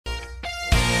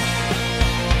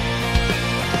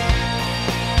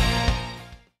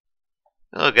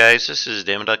Hello guys, this is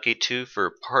Damonducky2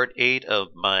 for part 8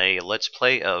 of my Let's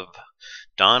Play of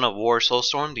Dawn of War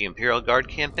Soulstorm, the Imperial Guard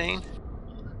campaign.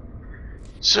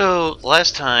 So,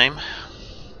 last time,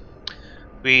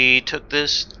 we took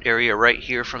this area right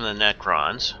here from the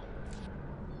Necrons.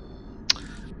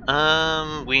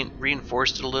 We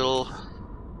reinforced it a little.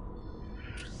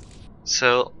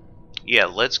 So, yeah,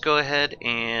 let's go ahead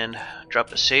and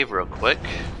drop a save real quick.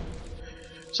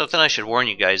 Something I should warn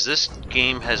you guys, this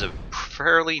game has a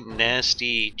fairly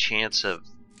nasty chance of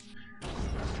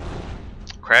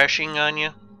crashing on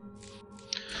you.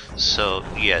 So,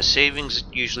 yeah, saving's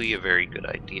usually a very good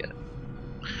idea.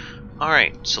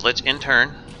 Alright, so let's intern.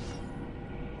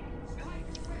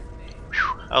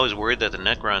 Whew, I was worried that the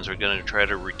Necrons were going to try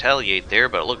to retaliate there,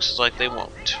 but it looks like they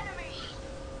won't.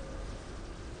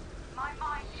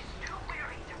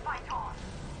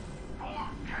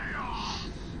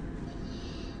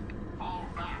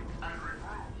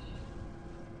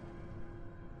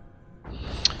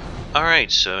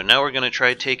 Alright, so now we're going to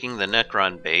try taking the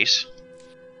Necron base.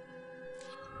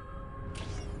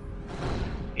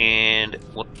 And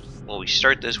when we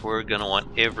start this, we're going to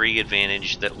want every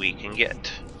advantage that we can get.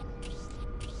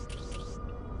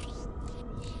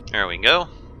 There we go.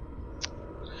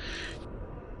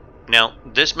 Now,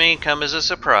 this may come as a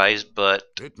surprise, but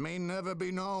it may never be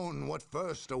known what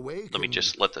first awakened let me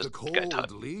just let this the cold guy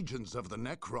talk. legions of the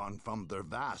Necron from their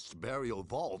vast burial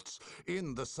vaults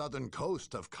in the southern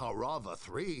coast of Karava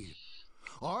III.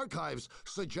 Archives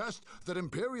suggest that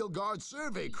Imperial Guard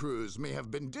survey crews may have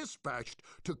been dispatched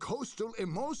to coastal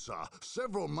Emosa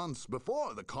several months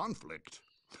before the conflict.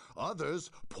 Others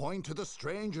point to the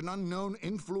strange and unknown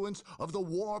influence of the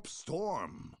warp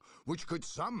storm, which could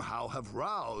somehow have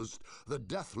roused the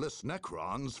deathless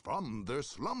Necrons from their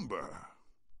slumber.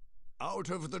 Out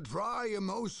of the dry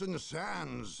Emosan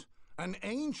sands, an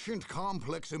ancient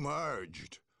complex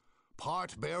emerged.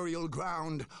 Part burial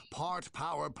ground, part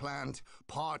power plant,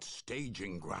 part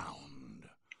staging ground.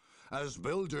 As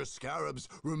builder scarabs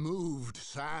removed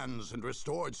sands and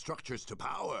restored structures to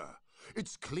power,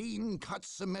 its clean-cut,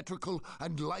 symmetrical,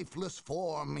 and lifeless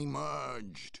form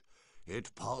emerged.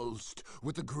 It pulsed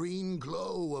with the green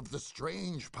glow of the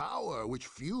strange power which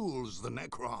fuels the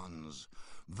Necrons.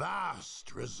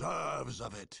 Vast reserves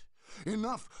of it.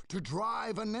 Enough to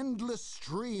drive an endless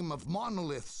stream of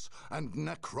monoliths and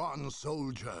Necron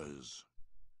soldiers.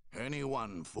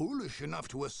 Anyone foolish enough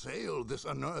to assail this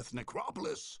unearthed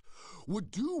necropolis would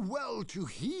do well to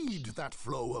heed that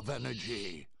flow of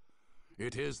energy.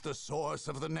 It is the source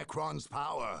of the Necron's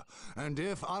power, and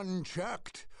if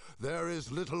unchecked, there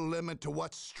is little limit to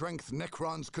what strength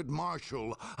Necrons could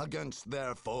marshal against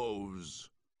their foes.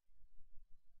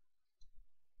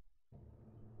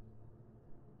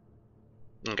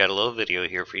 Got a little video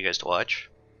here for you guys to watch.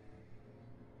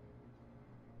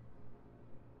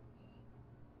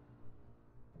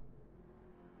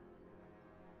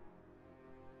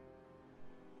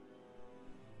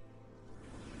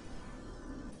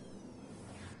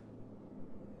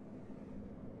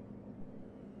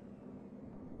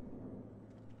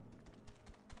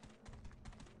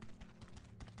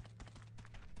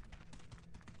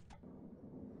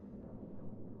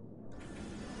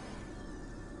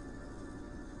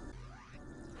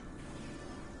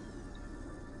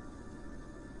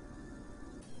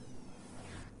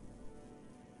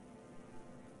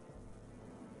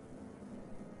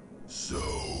 So,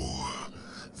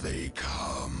 they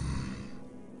come.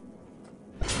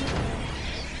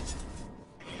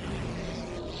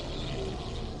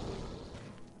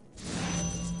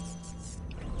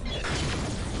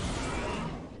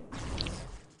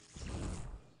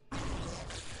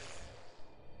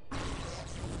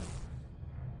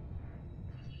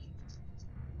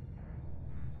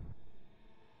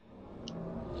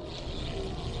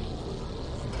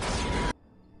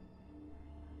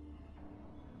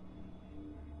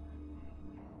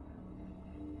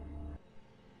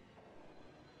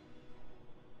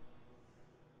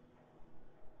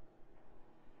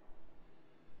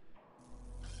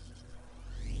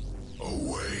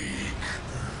 Awake.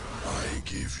 I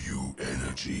give you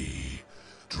energy.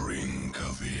 Drink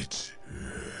of it,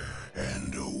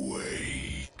 and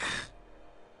awake.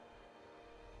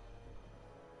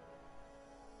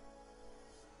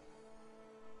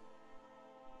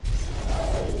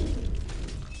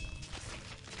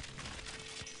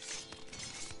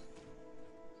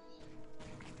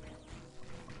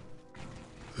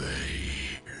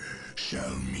 They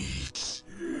shall meet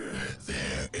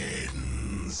their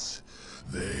ends.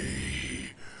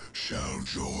 They shall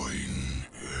join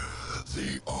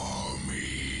the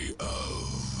army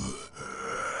of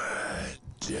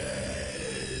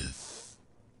death.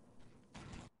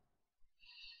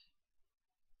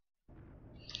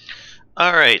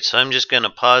 Alright, so I'm just going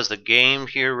to pause the game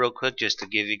here real quick just to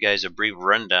give you guys a brief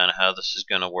rundown of how this is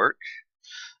going to work.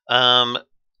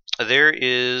 There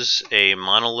is a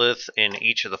monolith in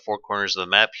each of the four corners of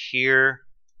the map here,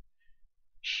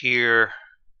 here,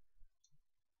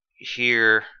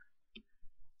 here,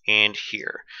 and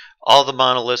here. All the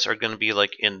monoliths are going to be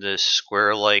like in this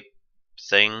square-like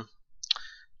thing,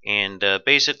 and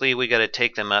basically we got to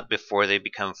take them out before they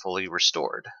become fully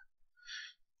restored,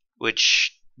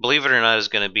 which, believe it or not, is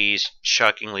going to be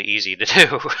shockingly easy to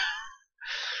do.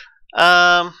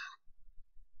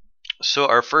 So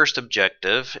our first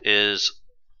objective is,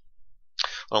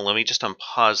 well, let me just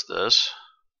unpause this.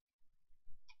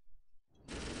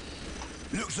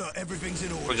 Looks like everything's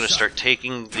in order. We're going to start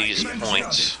taking these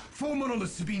points. 4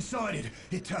 monoliths have been sighted.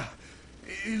 It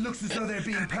looks as though they're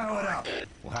being powered up.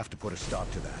 We'll have to put a stop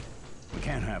to that. We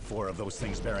can't have 4 of those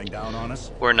things bearing down on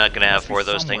us. We're not going to have 4 of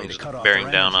those things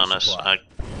bearing down on us.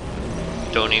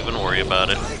 Don't even worry about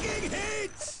it.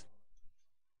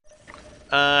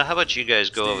 How about you guys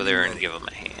go over there and give them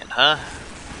a hand, huh?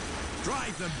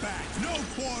 Drive them back. No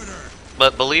quarter.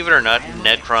 But believe it or not,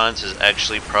 Necrons is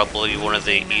actually probably one of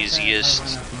the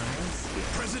easiest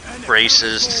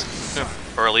races,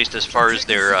 or at least as far as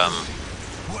their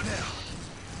What now?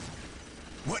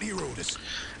 What are your orders?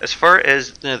 as far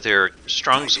as their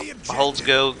strongholds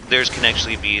go, theirs can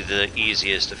actually be the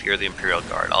easiest if you're the Imperial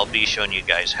Guard. I'll be showing you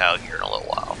guys how here in a little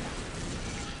while.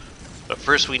 But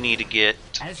first we need to get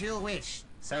As you wish,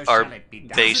 so our shall it be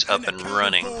done. base up and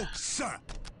running. A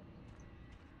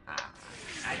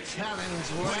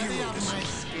challenge worthy of my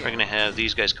skill. We're going to have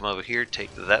these guys come over here,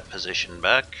 take that position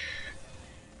back.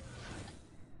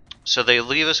 So they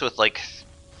leave us with like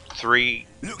 3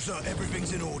 Looks like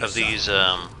everything's in order. of these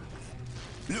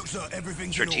Looks like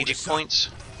everything's strategic in order, points.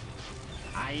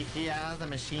 I hear the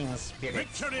machine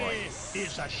spirit's voice.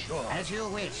 is assured. As you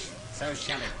wish, so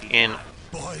shall it be And done.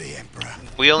 By the Emperor.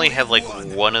 we only have like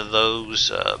one of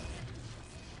those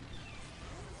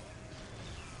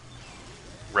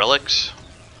relics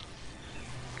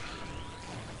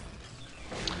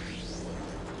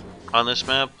on this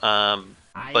map,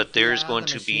 but there's going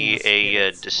to be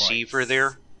a deceiver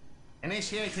there,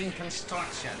 Initiating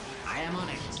construction. I am on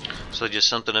it. so just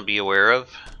something to be aware of.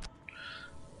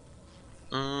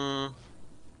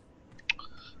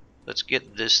 Let's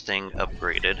get this thing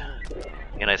upgraded,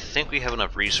 and I think we have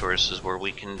enough resources where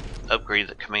we can upgrade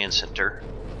the command center.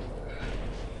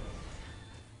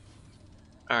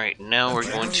 Alright, now we're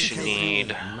going to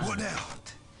need What now?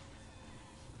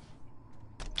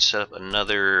 set up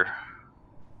another.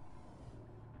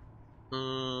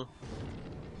 Who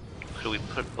do we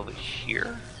put over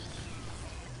here?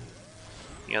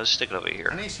 Yeah, let's stick it over here.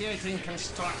 Initiating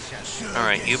construction.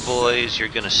 Alright, you boys, you're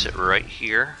gonna sit right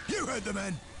here, You heard the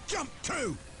man. Jump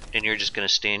 2. and you're just gonna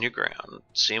stand your ground.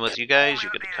 Same with you guys,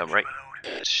 you're gonna come right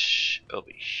over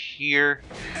here,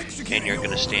 and you're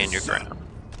gonna stand your ground.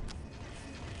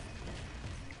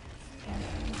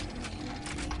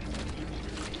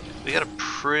 We got a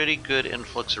pretty good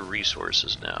influx of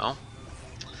resources now.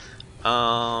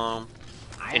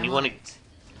 And you want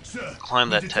to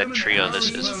climb that tech tree on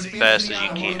this as fast as you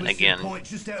can. Again,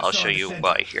 I'll show you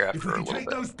why here after a little bit.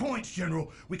 Those points, General,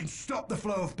 we can stop the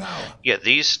flow of power. Yeah,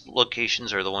 these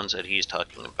locations are the ones that he's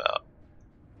talking about.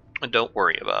 Don't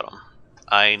worry about them.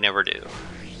 I never do.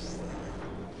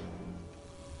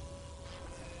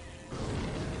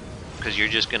 Because you're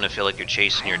just going to feel like you're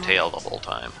chasing your tail the whole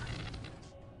time.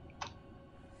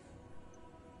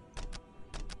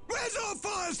 Where's our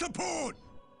fire support?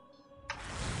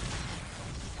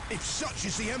 If such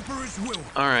is the Emperor's will.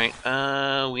 Alright,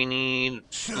 we need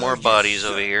more bodies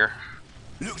over here.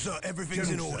 Looks like everything's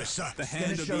in order, sir. The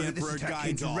hand of the Emperor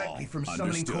guides all. Directly from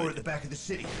summoning core at the back of the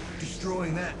city.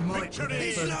 Destroying that might prevent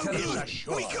It's further no good.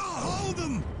 teleportation. We can't hold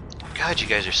them. God, you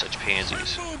guys are such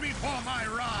pansies. Before my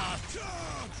wrath.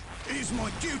 It is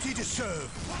my duty to serve.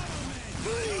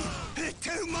 They're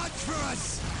too much for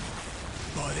us.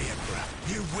 By the Emperor,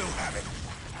 you will have it.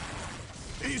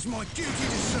 It is my duty to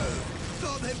serve.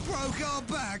 Thought they broke our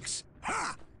backs.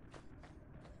 Ha!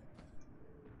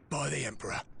 By the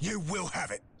Emperor, you will have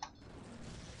it.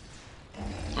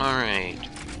 Alright.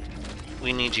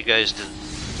 We need you guys to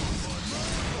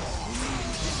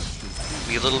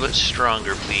be a little bit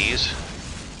stronger, please.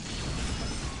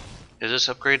 Is this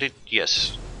upgraded?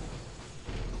 Yes.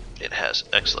 It has.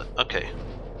 Excellent. Okay.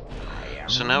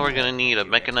 So now we're going to need a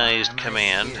mechanized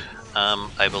command.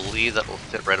 I believe that will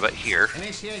fit right about here.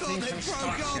 Initiating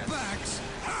construction.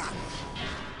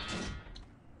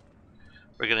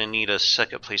 We're going to need a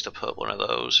second place to put one of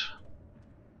those.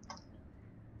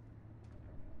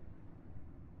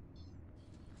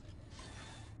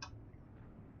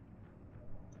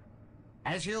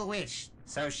 As you wish,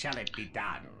 so shall it be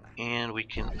done. And we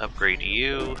can upgrade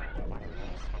you.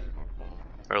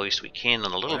 Or at least we can in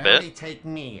a little It'll bit. only take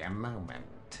me a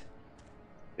moment.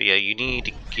 But yeah, you need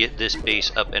to get this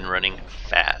base up and running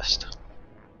fast.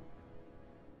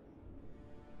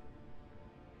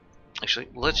 Actually,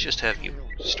 let's just have you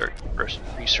start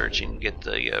researching, get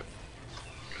the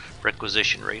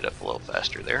requisition rate up a little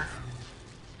faster there.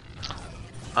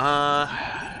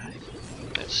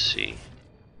 Let's see.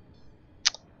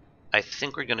 I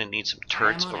think we're gonna need some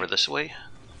turrets over this way.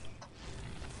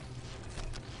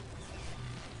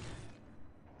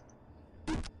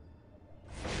 Of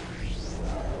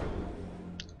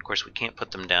course, we can't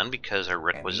put them down because our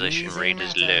requisition rate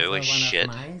is low as shit.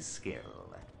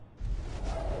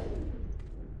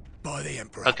 By the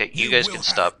Emperor. Okay, you guys can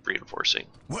stop reinforcing.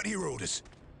 What are your orders?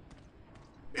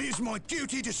 It is my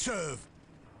duty to serve.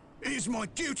 It is my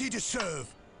duty to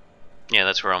serve. Yeah,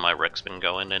 that's where all my wreck's been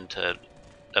going into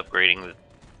upgrading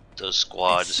those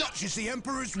squads. It's such is the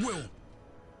Emperor's will.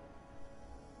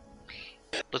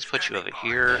 Let's put you over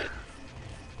here.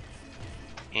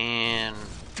 And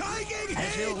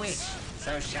as you wish,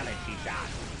 so shall it be done.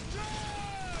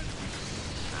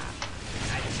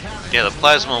 yeah, the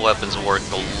plasma weapons work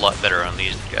a lot better on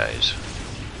these guys.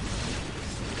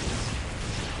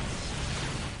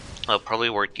 They'll probably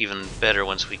work even better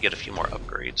once we get a few more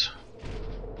upgrades.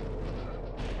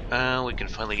 We can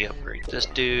finally upgrade this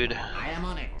dude. I am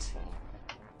on it.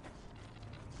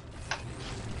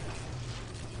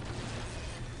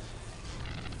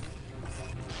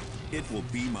 It will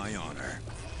be my honor.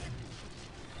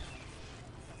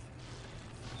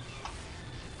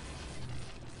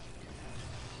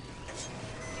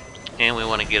 And we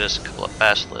want to get us a couple of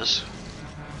basilisks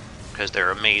because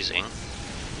they're amazing.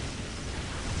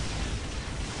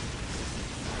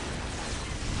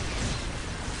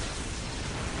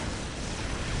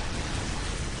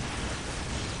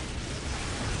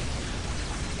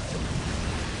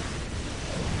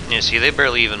 Yeah, see, they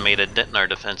barely even made a dent in our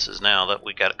defenses now that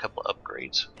we got a couple of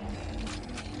upgrades.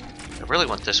 I really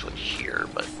want this one here,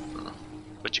 but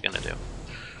what you gonna do?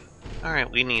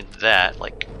 Alright, we need that,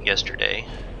 like yesterday.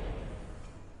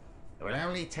 It will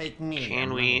only take me.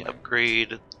 Can we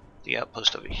upgrade the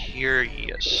outpost over here?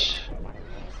 Yes.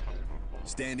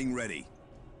 Standing ready.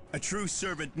 A true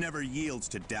servant never yields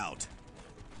to doubt.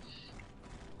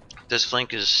 This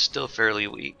flank is still fairly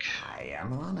weak. I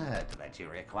am honored that you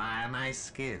require my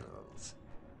skills.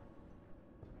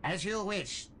 As you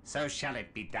wish, so shall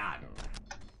it be done.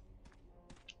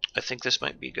 I think this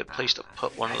might be a good place to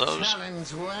put one of those. A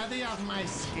challenge worthy of my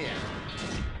skill.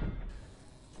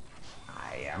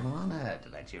 I am honored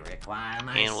that you require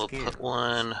my And we'll skills. put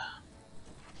one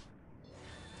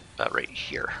about right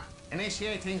here.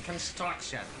 Initiating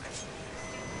construction.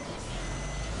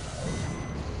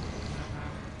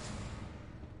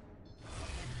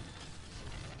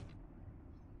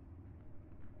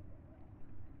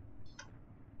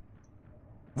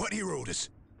 What are your orders?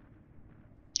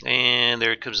 And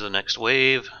there comes the next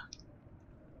wave.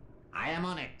 I am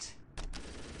on it.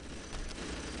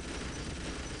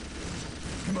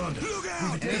 Commander, Look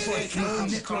out! we've identified small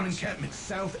Necron encampments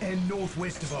south and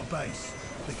northwest of our base.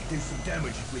 They could do some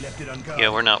damage if we left it unguarded. Yeah,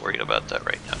 we're not worried about that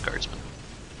right now, guardsmen.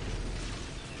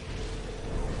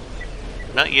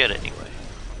 Not yet, anyway.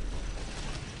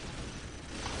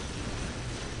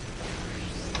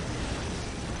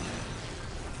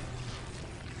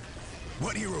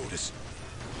 What are your orders?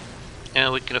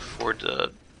 Yeah, we can afford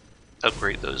to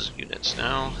upgrade those units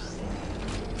now.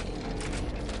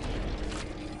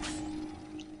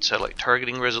 Satellite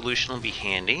targeting resolution will be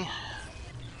handy.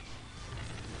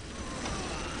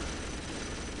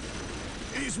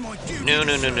 It is my duty No, to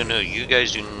no, no, serve. no, no. You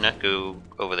guys do not go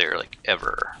over there, like,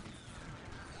 ever.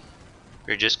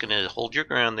 You're just gonna hold your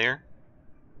ground there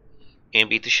and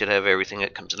beat the shit out of everything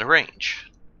that comes into range.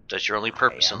 That's your only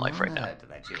purpose in life right now.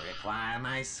 That you require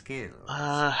my skills.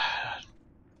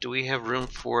 Do we have room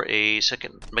for a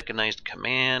second mechanized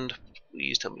command?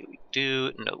 Please tell me we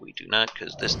do. No, we do not,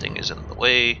 because this thing is in the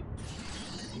way.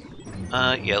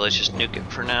 Yeah, let's just nuke it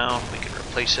for now. We can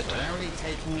replace it. It will only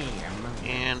take me a moment.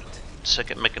 And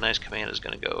second mechanized command is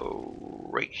going to go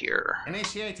right here.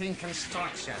 Initiating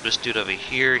construction. This dude over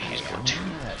here, he's going to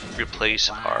replace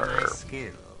our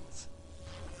skills.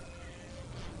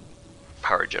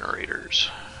 power generators.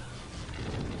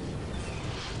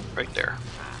 Right there.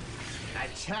 A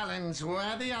challenge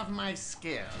worthy of my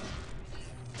skill.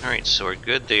 Alright, so we're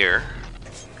good there.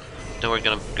 Then we're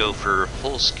going to go for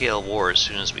full-scale war as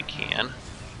soon as we can.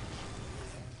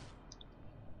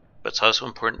 But it's also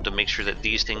important to make sure that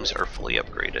these things are fully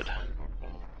upgraded.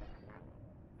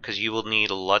 because you will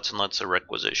need lots and lots of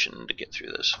requisition to get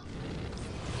through this.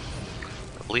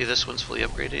 I believe this one's fully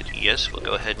upgraded. Yes, we'll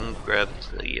go ahead and grab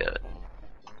the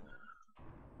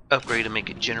upgrade and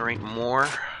make it generate more.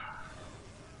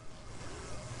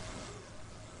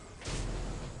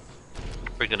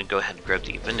 We're going to go ahead and grab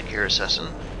the Vindicare Assassin.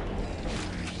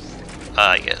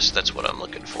 Ah, yes, that's what I'm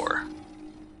looking for.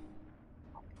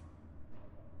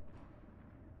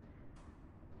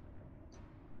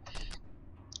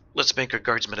 Let's make our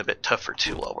guardsmen a bit tougher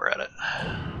too while we're at it.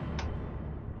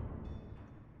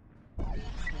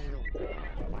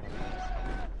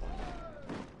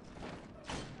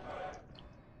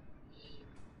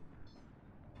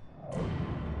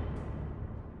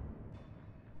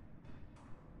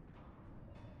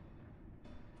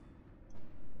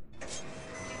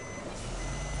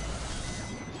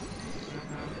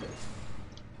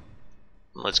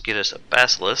 Let's get us a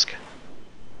Basilisk.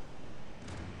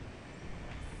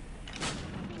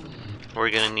 We're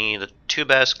going to need 2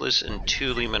 Basilisks and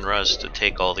 2 Lehman Russ to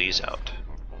take all these out.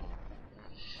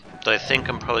 So I think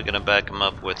I'm probably going to back them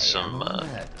up with some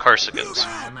Carsicans.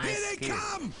 Here they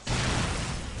come!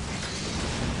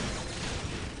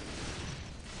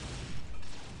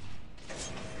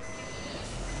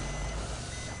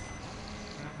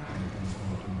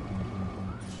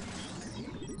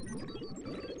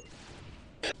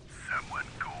 Someone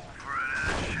call for an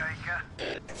earthshaker.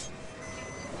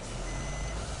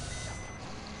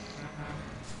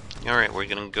 Alright, we're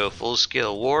going to go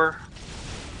full-scale war.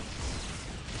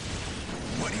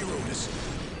 What are your orders?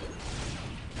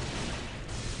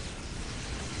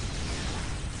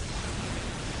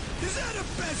 Is that the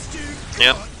best you've got?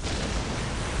 Yep.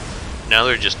 Now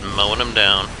they're just mowing them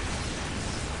down.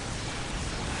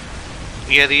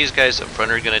 Yeah, these guys up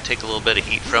front are going to take a little bit of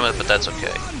heat from it, but that's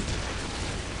okay.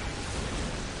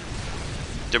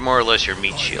 They're more or less your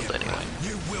meat shield anyway.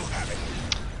 You will have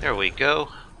it. There we go.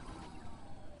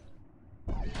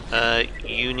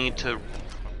 You need to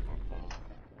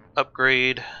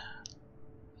upgrade.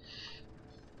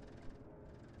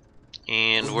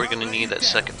 And we're going to need that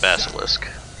second Basilisk.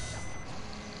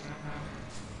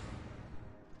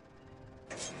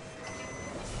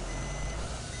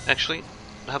 Actually,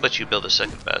 how about you build a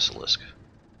second Basilisk?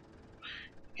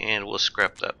 And we'll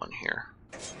scrap that one here.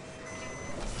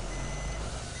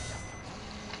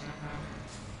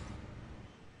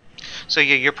 So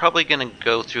yeah, you're probably going to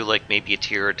go through like maybe a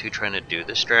tier or 2 trying to do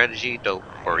this strategy. Don't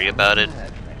worry about it.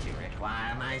 That you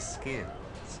require my skills.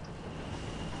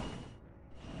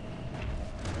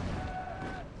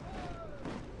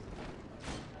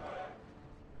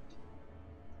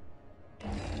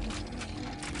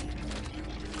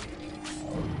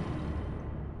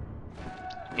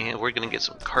 And we're going to get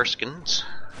some Karskins.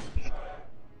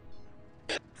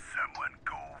 Someone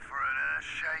call for an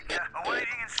earthshaker. Awaiting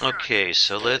instructions. Okay,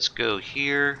 so let's go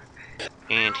here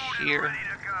and here. Ready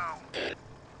to go.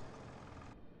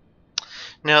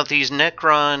 Now these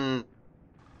Necron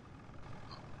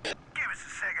Give us a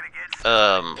second to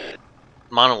get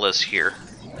monoliths here,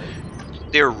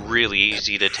 they're really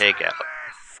easy to take out.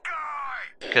 sky.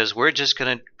 Because we're just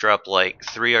going to drop like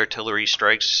 3 artillery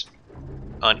strikes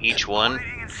on each one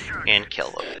and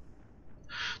kill them.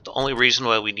 The only reason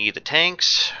why we need the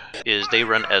tanks is they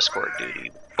run escort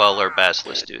duty while our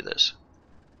Basilisks do this.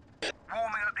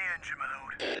 Warming up the engine, my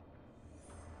lord.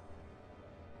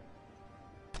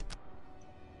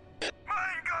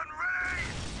 Main gun ready.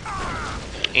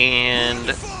 Ah!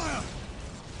 And Fire!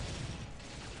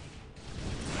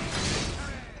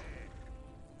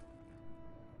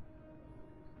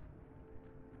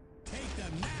 Take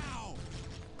them now!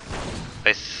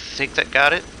 I think that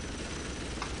got it.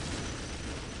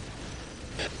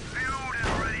 The order's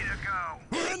ready to go.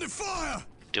 We're under fire!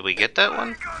 Did we get that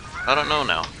one? I don't know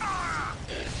now.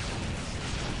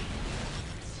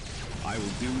 I will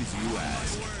do as you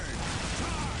ask.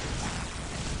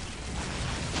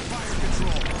 Fire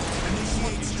control.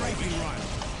 Initiate strafing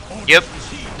run. Yep,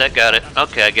 that got it.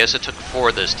 Okay, I guess it took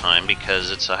 4 this time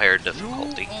because it's a higher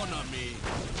difficulty. Honor me.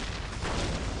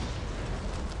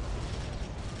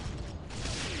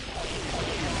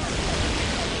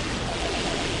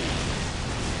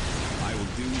 I will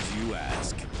do as you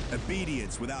ask.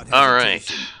 Obedience without hesitation.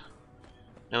 Alright.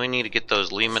 Now we need to get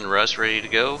those Lehman Russ ready to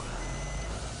go.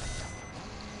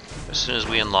 As soon as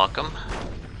we unlock them.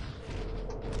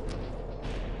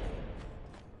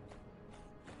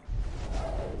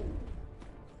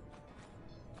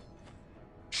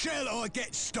 Shall I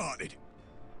get started?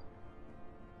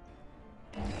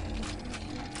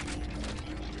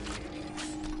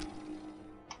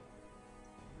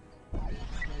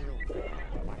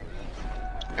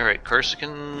 Alright,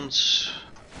 Corsicans.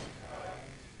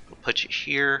 put you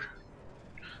here.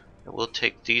 We'll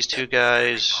take these two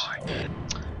guys,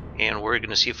 and we're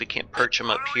going to see if we can't perch them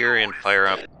up here and fire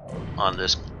up on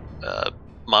this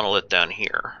monolith down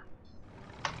here.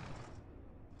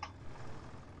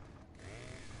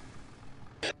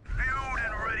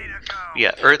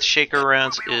 Yeah, Earthshaker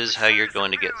rounds is how you're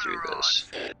going to get through this.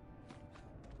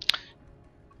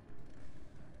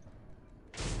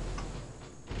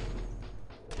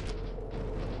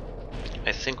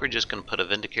 I think we're just going to put a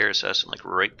Vindicare Assassin like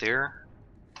right there.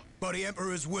 By the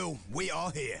Emperor's will, we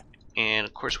are here. And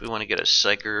of course we want to get a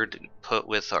Psyker to put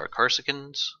with our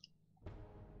Corsicans.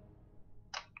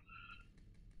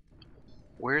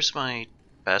 Where's my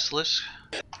Basilisk?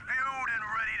 Fueled and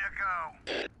ready to go.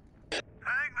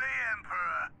 Thank the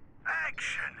Emperor.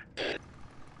 Action.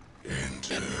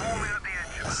 Forming up the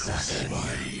engine.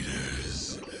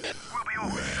 We'll be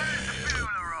off as soon as the fuel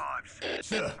arrives.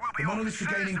 Sir, the monoliths are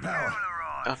gaining power.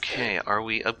 Okay, are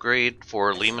we upgrade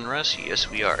for Lehman Russ? Yes,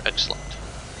 we are. Excellent.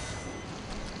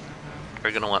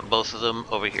 We're gonna want both of them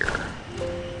over here.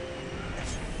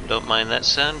 Don't mind that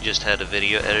sound, just had a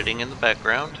video editing in the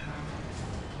background.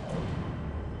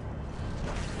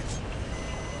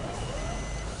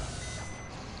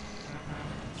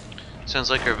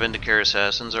 Sounds like our Vindicare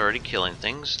Assassins are already killing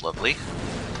things. Lovely.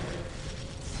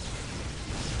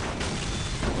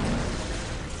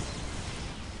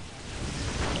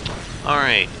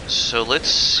 Alright, so let's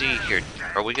see here.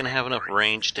 Are we going to have enough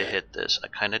range to hit this? I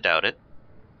kind of doubt it.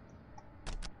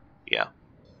 Yeah.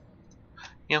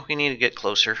 You know, we need to get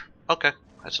closer. Okay,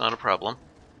 that's not a problem.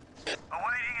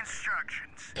 Awaiting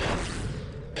instructions.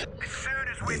 As soon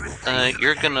as we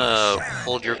You're going to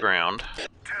hold your ground.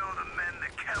 tell the men the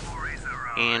cavalry's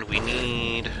arrived. And we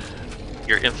need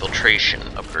your infiltration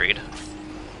upgrade.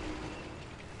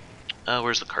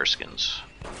 Where's the Karskins?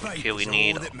 Okay, we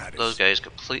need those guys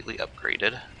completely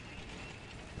upgraded.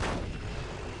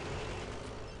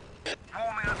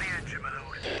 Forming up the engine, my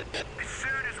lord. As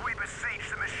soon as we beseech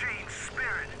the machine's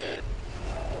spirit.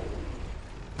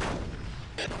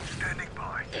 Standing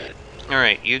by.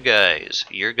 Alright, you guys,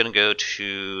 you're gonna go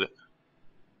to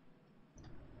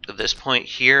this point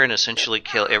here and essentially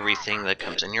kill everything that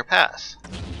comes in your path.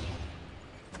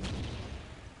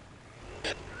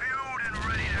 Fueled and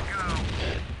ready to go.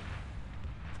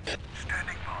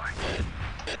 Standing by.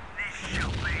 This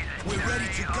shall be the We're ready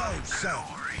day to go, of sir.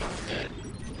 glory.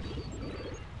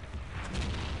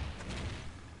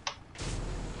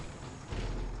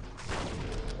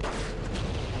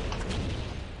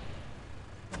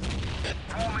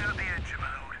 Forming up the engine, my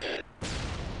lord.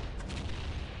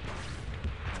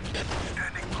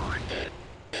 Standing by.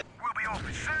 We'll be off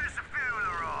as soon as the fuel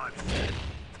arrives.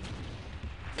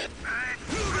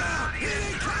 Look out! Here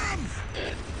they come!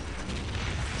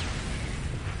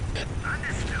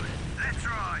 Understood. That's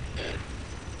right.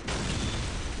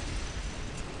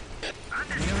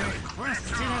 Understood.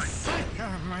 That's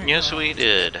right. Yes, we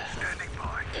did. Standing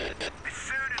by. As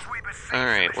soon as we beseech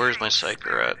Alright, the where's my machine's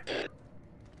Psyker at?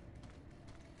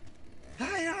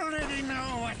 I already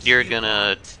know what You're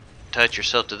gonna attach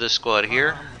yourself to this squad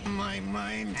here. my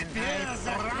mind bears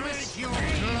a great your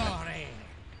glory.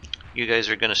 You guys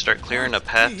are gonna start clearing a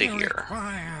path to here.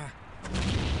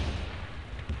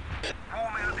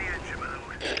 Forming up the engine, my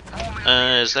lord. Forming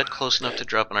up Is that close enough to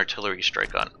drop an artillery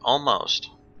strike on? Almost.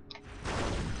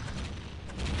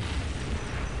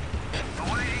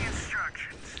 awaiting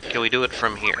instructions. Can we do it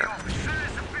from here? Off as soon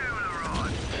as the fuel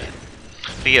arrives.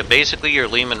 But yeah, basically your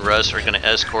Lehman Russ are gonna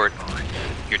escort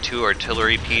your two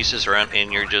artillery pieces around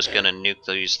and you're just gonna nuke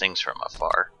these things from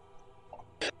afar.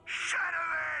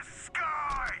 Shadowless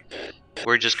sky.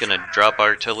 We're just gonna drop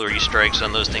artillery strikes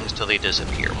on those things till they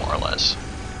disappear, more or less.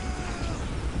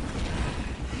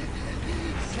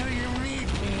 So you need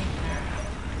me.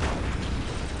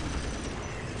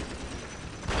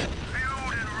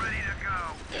 Fueled and ready to go.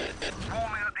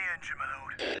 Forming up the engine, my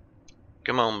lord.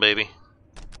 Come on, baby.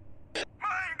 Main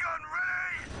gun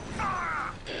ready.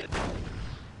 Fire.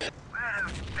 Where are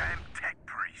those damn tech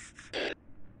priests?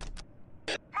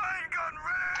 Main gun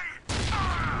ready.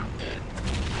 Fire.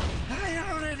 I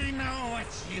already know what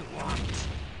you want.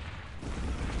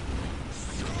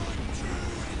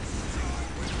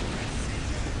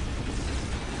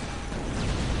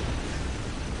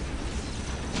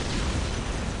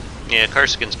 Yeah,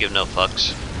 Karskins give no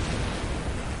fucks.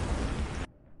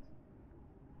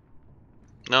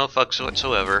 No fucks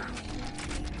whatsoever.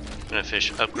 Gonna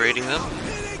finish upgrading them.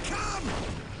 Here they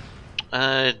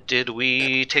come! Did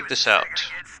we take this out?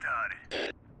 Get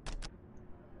started.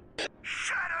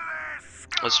 Shadowless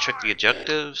sky. Let's check the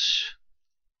objectives.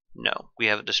 No, we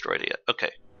haven't destroyed it yet.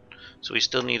 Okay. So we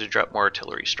still need to drop more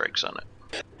artillery strikes on it.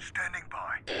 Standing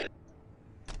by.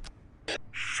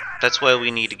 That's why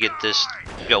we need to get this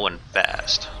going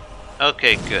fast.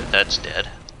 Okay, good. That's dead.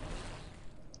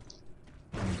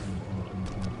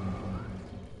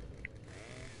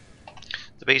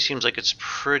 The base seems like it's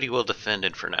pretty well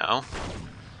defended for now.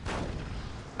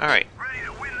 Alright. Ready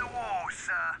to win the war,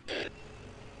 sir.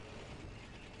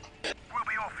 We'll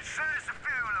be off as soon as the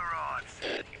fuel arrives.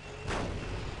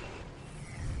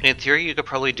 In theory, you could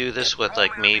probably do this with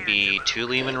like maybe 2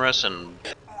 Lehman Russ and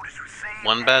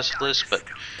 1 Basilisk, but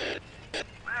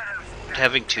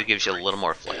having 2 gives you a little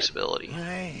more flexibility.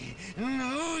 I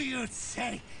knew you'd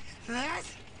say that.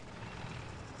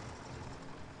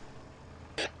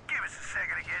 Give us a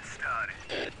second to get started.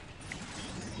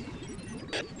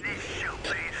 This shall be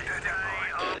the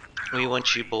day of We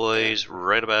want you boys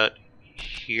right about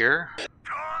here,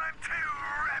 time to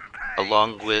rampage.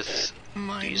 along with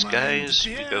My these mind guys.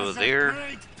 You go bears a there.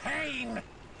 great pain.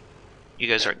 You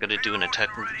guys aren't going to do an attack,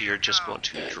 you're just going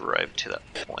to drive to that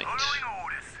point. Following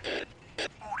orders.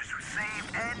 Orders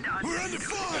received and We're under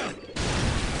understood. fire.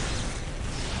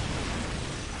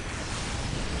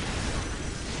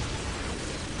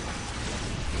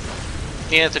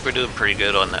 Yeah, I think we're doing pretty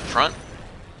good on that front.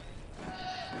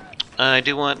 I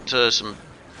do want some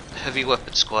heavy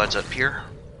weapon squads up here.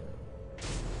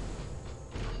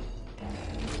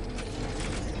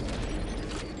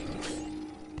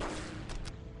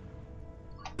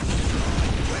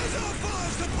 Where's our fire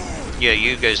support? Yeah,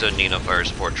 you guys don't need no fire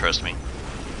support, trust me.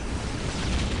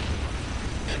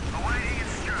 Awaiting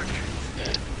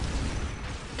instructions.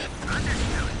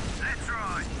 Understood. Let's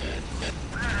ride.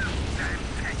 Damn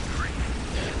tech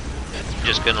freak.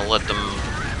 Just gonna let them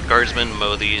guardsmen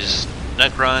mow these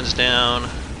Necrons down.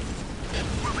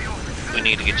 We'll be off as soon We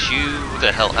need to get you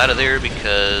the hell out of there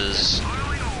because,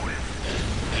 Following orders.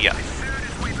 yeah. As soon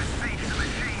as we beseech the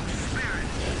machine's spirit.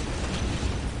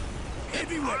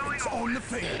 Heavy weapons on the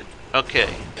field.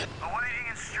 Okay, Awaiting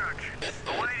instructions.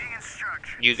 Awaiting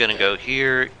instructions. you're gonna go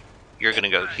here, you're gonna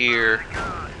go here,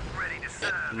 Guard, ready to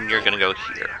serve. and you're gonna go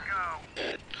Ready here. to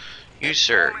go. You,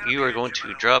 sir, you are going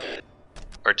to drop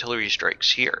artillery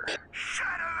strikes here.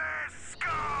 Shadowless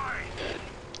sky.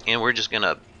 And we're just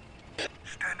gonna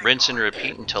Standing rinse and by.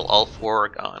 repeat until all 4 are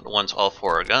gone. Once all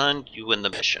 4 are gone, you win the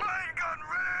mission. Flame gun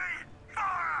ready.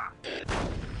 Fire.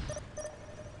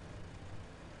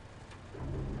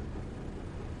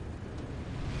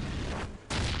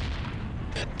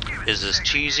 Give us Is a this second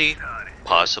to cheesy? get started.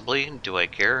 Possibly. Do I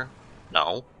care?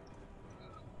 No.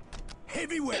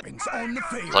 Heavy weapons on the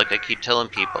field. Like I keep telling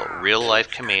people, real life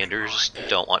commanders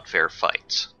don't want fair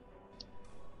fights.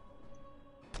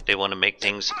 They want to make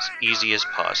things as easy as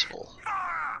possible.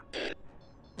 Fire.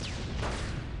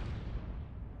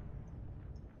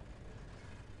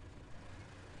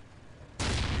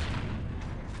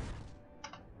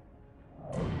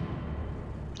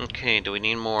 Okay, do we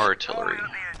need more artillery? Warming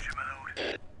up the engine, my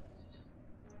lord.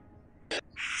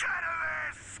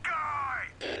 Shadowless sky.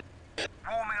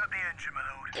 Warming up the engine, my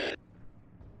lord.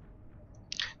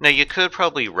 Now you could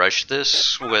probably rush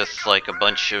this with like a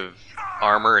bunch of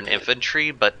armor and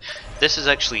infantry, but this is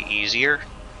actually easier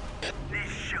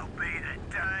This shall be the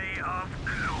day of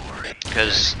glory.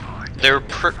 because they're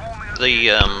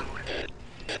the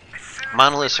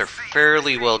monoliths are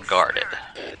fairly well guarded.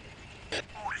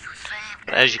 Orders received.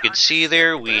 But as you can see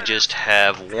there, we just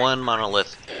have 1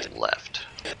 monolith left.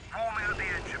 Warming up the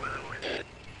engine, my lord.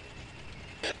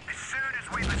 As soon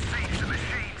as we beseech the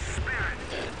machine's spirit.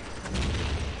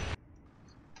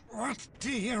 What do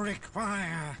you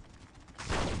require?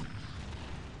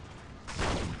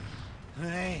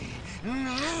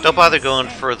 Don't bother going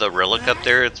for the relic up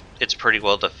there. It's pretty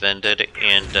well defended,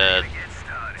 and Get started.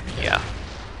 yeah,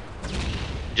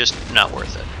 just not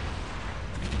worth it.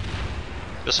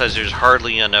 Besides, there's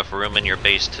hardly enough room in your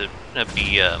base to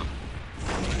be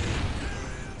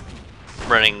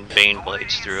running Bane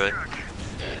blades through it. As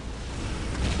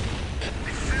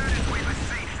soon as we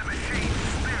beseech the machine's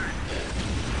spirit.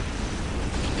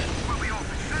 We'll be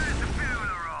off as soon as the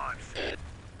fuel arrives.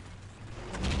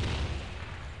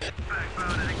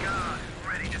 Backbone of the guard,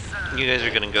 ready to serve. You guys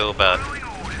are gonna go about Following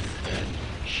orders.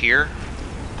 here.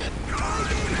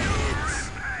 Rampage.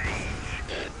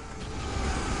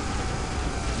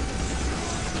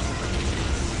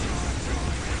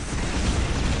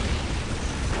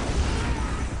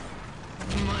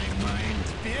 My mind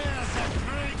bears a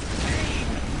great pain.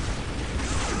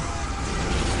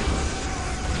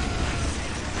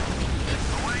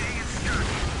 Awaiting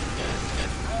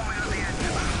instructions. Warming up the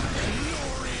engine.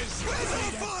 Glorious. Where's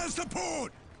our fire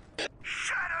support?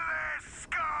 Shadowless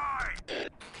sky.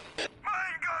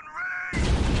 Main gun ready.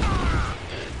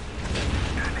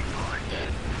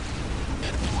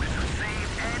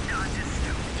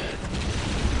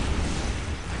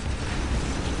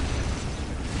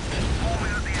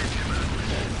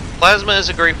 Plasma is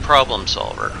a great problem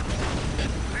solver.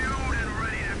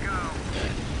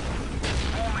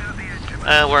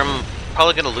 Where I'm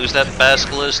probably going to lose that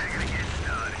Basilisk.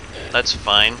 That's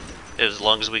fine. As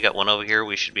long as we got one over here,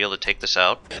 we should be able to take this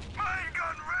out.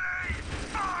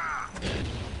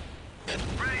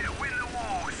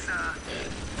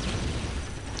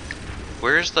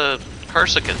 Where's the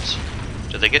Corsicans?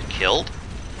 Did they get killed?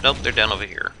 Nope, they're down over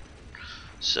here.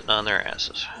 Sitting on their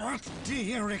asses. What do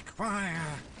you require?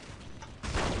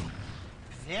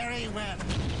 Very well.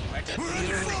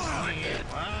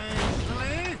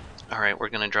 Alright, we're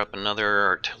gonna drop another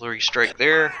artillery strike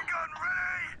there.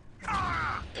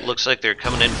 Looks like they're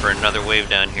coming in for another wave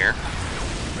down here.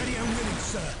 Ready and willing,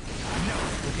 sir. No,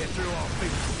 we'll get through our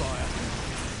big fire.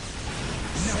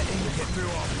 No, we'll get through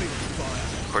our big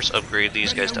fire. Of course, upgrade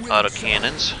these guys to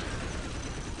autocannons.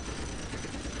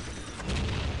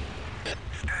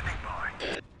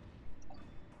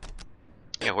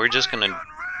 Yeah, we're just gonna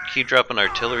keep dropping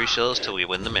artillery shells till we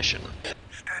win the mission.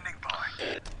 Standing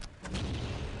by.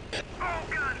 All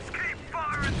guns, keep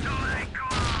firing till they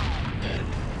glow.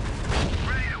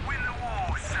 Ready to win the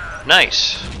war, sir.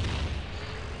 Nice.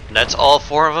 And that's all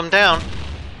 4 of them down.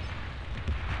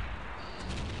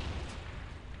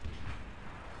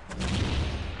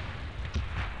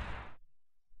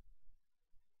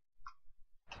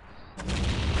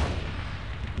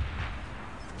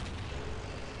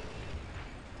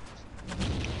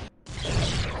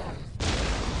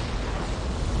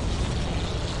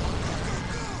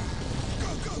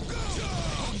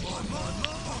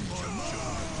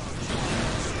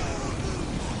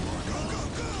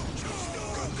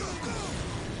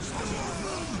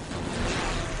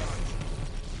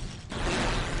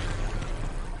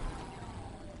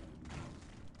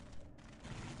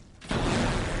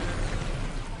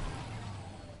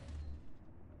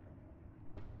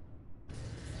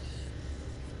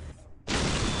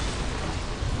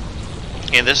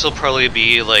 And this will probably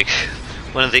be like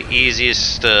one of the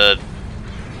easiest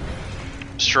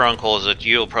strongholds that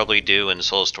you'll probably do in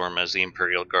Soulstorm as the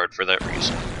Imperial Guard for that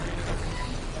reason.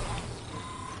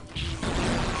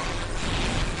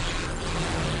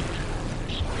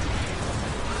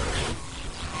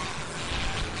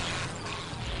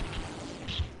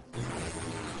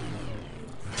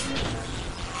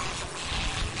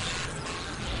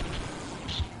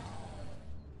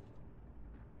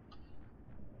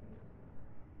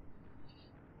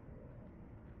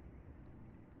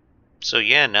 So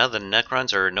yeah, now the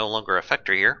Necrons are no longer a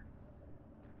factor here.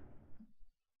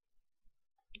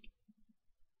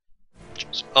 Which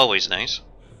is always nice.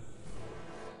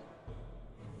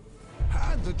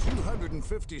 Had the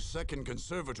 252nd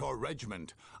Conservator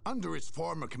Regiment, under its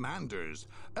former commanders,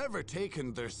 ever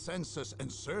taken their census and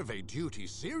survey duty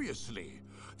seriously,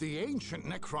 the ancient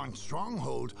Necron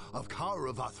stronghold of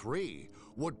Kaurava III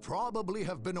would probably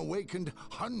have been awakened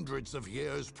hundreds of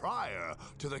years prior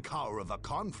to the Kaurava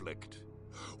conflict.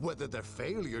 Whether their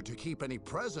failure to keep any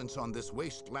presence on this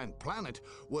wasteland planet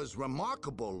was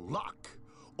remarkable luck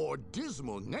or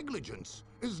dismal negligence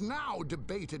is now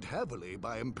debated heavily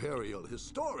by Imperial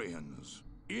historians.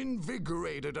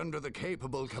 Invigorated under the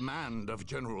capable command of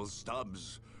General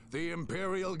Stubbs, the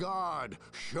Imperial Guard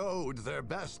showed their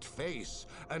best face,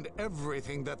 and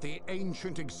everything that the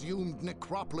ancient exhumed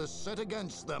necropolis set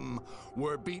against them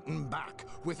were beaten back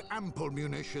with ample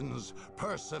munitions,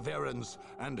 perseverance,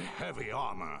 and heavy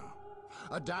armor.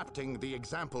 Adapting the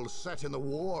example set in the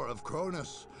War of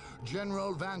Cronus,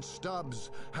 General Van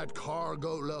Stubbs had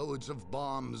cargo loads of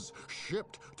bombs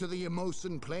shipped to the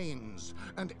Emosan Plains,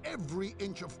 and every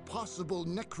inch of possible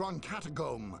Necron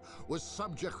catacomb was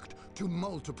subject to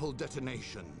multiple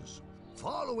detonations.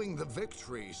 Following the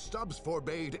victory, Stubbs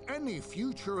forbade any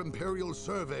future Imperial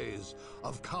surveys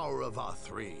of Kaurava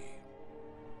III.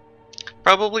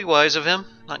 Probably wise of him,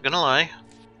 not gonna lie.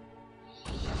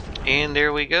 And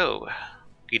there we go.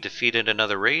 We defeated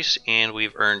another race, and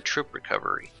we've earned troop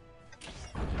recovery.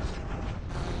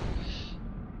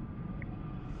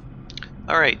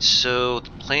 Alright, so the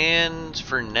plans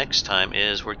for next time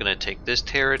is we're going to take this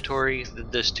territory,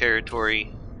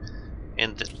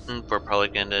 and then we're probably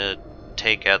going to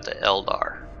take out the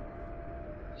Eldar.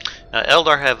 Now,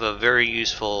 Eldar have a very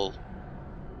useful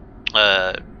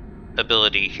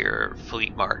ability here,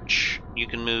 Fleet March. You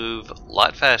can move a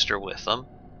lot faster with them.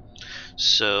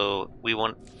 So we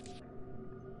want,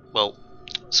 well,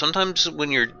 sometimes when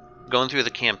you're going through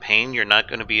the campaign, you're not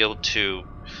going to be able to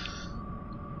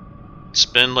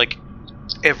spend like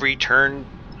every turn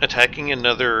attacking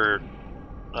another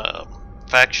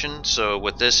faction. So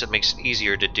with this, it makes it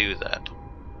easier to do that.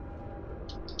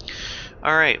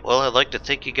 Alright, well, I'd like to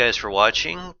thank you guys for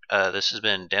watching. This has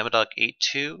been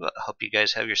Damadoc82. I hope you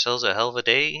guys have yourselves a hell of a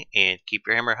day, and keep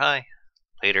your hammer high.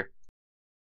 Later.